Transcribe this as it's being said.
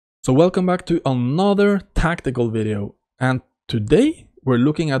So welcome back to another tactical video, and today we're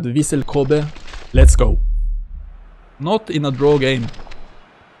looking at Vissel Kobe. Let's go. Not in a draw game.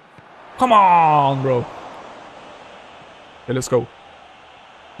 Come on, bro. Okay, let's go.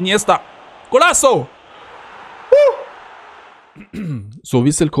 Iniesta. Golazo! Woo! So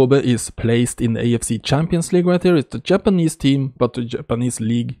Vissel Kobe is placed in the AFC Champions League right here. It's the Japanese team, but the Japanese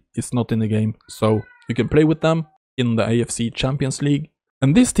league is not in the game. So you can play with them in the AFC Champions League.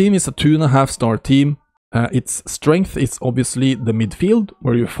 And this team is a 2.5-star team. Its strength is obviously the midfield,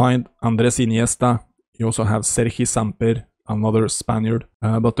 where you find Andres Iniesta. You also have Sergi Samper, another Spaniard.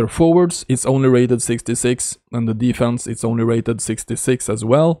 But their forwards, it's only rated 66, and the defense, it's only rated 66 as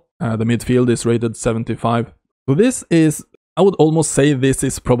well. The midfield is rated 75. So this is, I would almost say this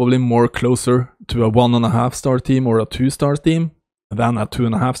is probably more closer to a 1.5-star team or a 2-star team than a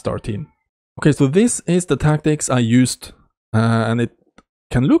 2.5-star team. Okay, so this is the tactics I used, and it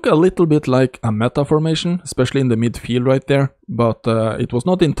can look a little bit like a meta formation, especially in the midfield right there, but it was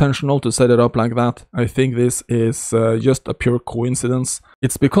not intentional to set it up like that. I think this is just a pure coincidence.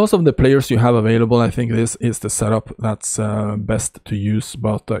 It's because of the players you have available. I think this is the setup that's best to use,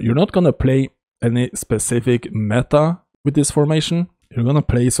 but you're not gonna play any specific meta with this formation. You're gonna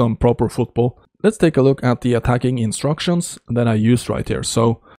play some proper football. Let's take a look at the attacking instructions that I used right here.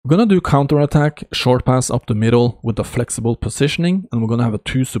 So we're gonna do counter-attack, short pass up the middle with a flexible positioning, and we're gonna have a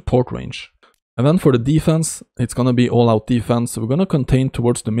 2 support range. And then for the defense, it's gonna be all-out defense. We're gonna contain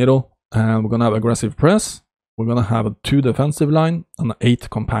towards the middle, and we're gonna have aggressive press. We're gonna have a 2 defensive line and 8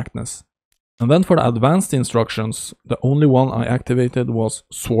 compactness. And then for the advanced instructions, the only one I activated was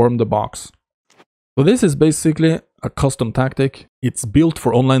swarm the box. So this is basically a custom tactic. It's built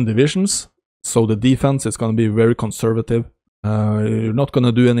for online divisions, so the defense is gonna be very conservative. You're not going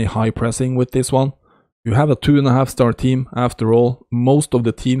to do any high pressing with this one. You have a 2.5-star team. After all, most of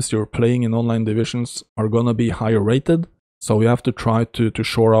the teams you're playing in online divisions are going to be higher rated. So you have to try to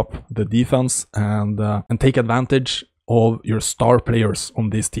shore up the defense and take advantage of your star players on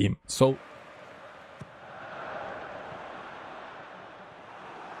this team.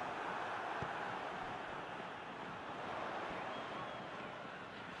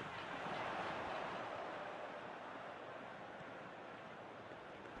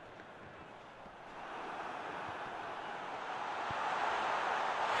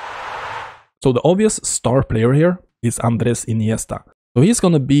 So the obvious star player here is Andres Iniesta. So he's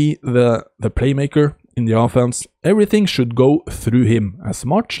gonna be the playmaker in the offense. Everything should go through him as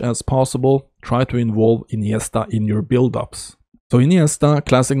much as possible. Try to involve Iniesta in your build-ups. So Iniesta,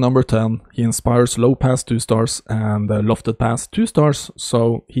 classic number 10, he inspires low pass 2 stars and lofted pass 2 stars.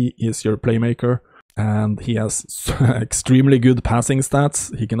 So he is your playmaker, and he has extremely good passing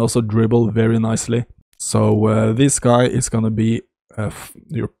stats. He can also dribble very nicely. So this guy is gonna be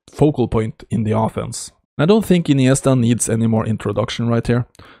your focal point in the offense. I don't think Iniesta needs any more introduction right here.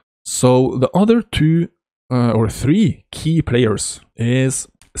 So the other 2 or 3 key players is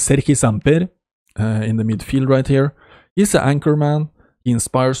Sergi Samper in the midfield right here. He's an anchor man. He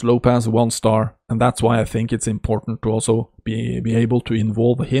inspires low pass 1 star, and that's why I think it's important to also be able to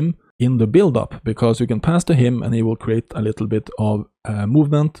involve him in the build-up, because you can pass to him and he will create a little bit of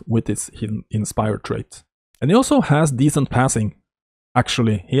movement with his inspired trait. And he also has decent passing.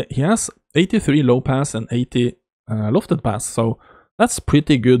 Actually, he has 83 low pass and 80 lofted pass, so that's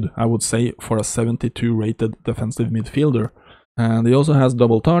pretty good, I would say, for a 72 rated defensive midfielder. And he also has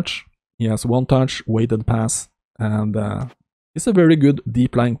double touch, he has 1 touch, weighted pass, and he's a very good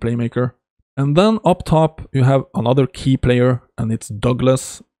deep lying playmaker. And then up top you have another key player, and it's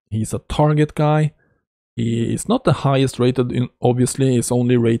Douglas. He's a target guy. He is not the highest rated, obviously, he's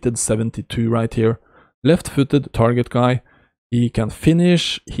only rated 72 right here. Left-footed target guy. He can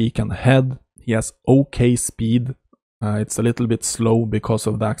finish, he can head, he has okay speed. It's a little bit slow because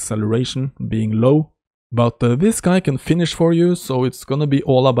of the acceleration being low. But this guy can finish for you, so it's gonna be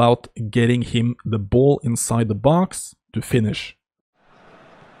all about getting him the ball inside the box to finish.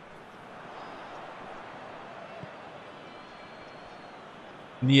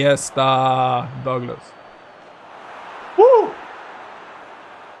 Iniesta, Douglas. Woo!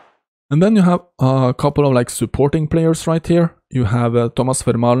 And then you have a couple of like supporting players right here. You have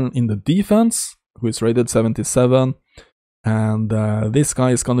Vermaelen in the defense, who is rated 77, and this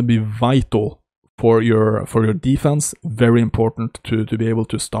guy is going to be vital for your defense. Very important to be able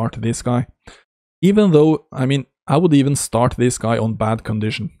to start this guy. Even though, I mean, I would even start this guy on bad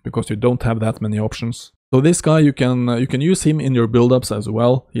condition, because you don't have that many options. So this guy, you can use him in your build-ups as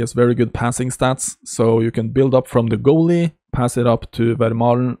well. He has very good passing stats, so you can build up from the goalie, pass it up to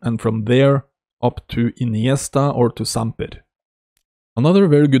Vermaelen, and from there up to Iniesta or to Samper. Another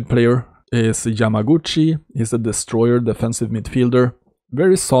very good player is Yamaguchi. He's a destroyer defensive midfielder.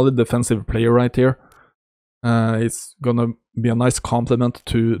 Very solid defensive player right here. It's gonna be a nice complement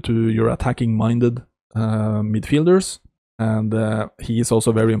to your attacking minded midfielders. And he is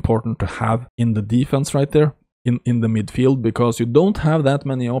also very important to have in the defense right there, in the midfield, because you don't have that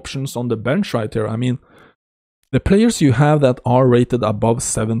many options on the bench right here. I mean, the players you have that are rated above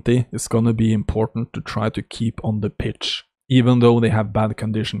 70 is going to be important to try to keep on the pitch, even though they have bad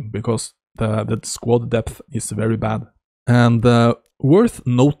condition, because the squad depth is very bad. And worth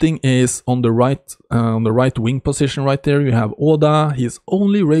noting is on the right wing position right there, you have Oda. He's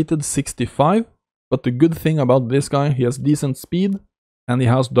only rated 65. But the good thing about this guy, he has decent speed and he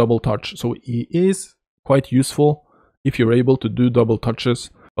has double touch. So he is quite useful if you're able to do double touches.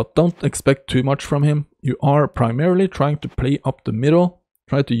 But don't expect too much from him. You are primarily trying to play up the middle.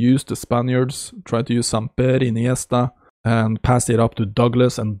 Try to use the Spaniards. Try to use Samper, Iniesta. And pass it up to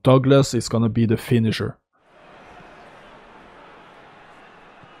Douglas. And Douglas is going to be the finisher.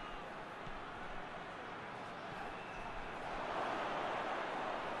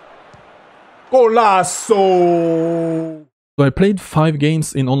 Golazo! So I played 5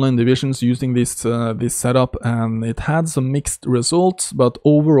 games in online divisions using this setup, and it had some mixed results, but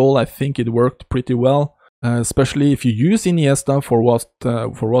overall I think it worked pretty well. Especially if you use Iniesta for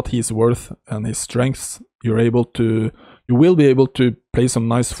what he's worth and his strengths, you will be able to play some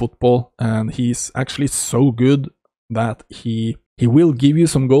nice football, and he's actually so good that he will give you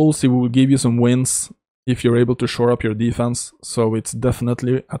some goals, he will give you some wins if you're able to shore up your defense. So it's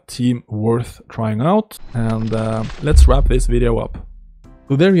definitely a team worth trying out. And let's wrap this video up.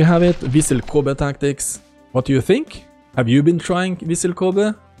 So there you have it, Vissel Kobe tactics. What do you think? Have you been trying Vissel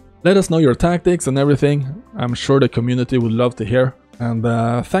Kobe? Let us know your tactics and everything. I'm sure the community would love to hear. And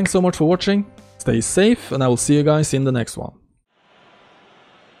thanks so much for watching. Stay safe, and I will see you guys in the next one.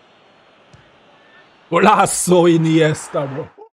 Golazo Iniesta, bro.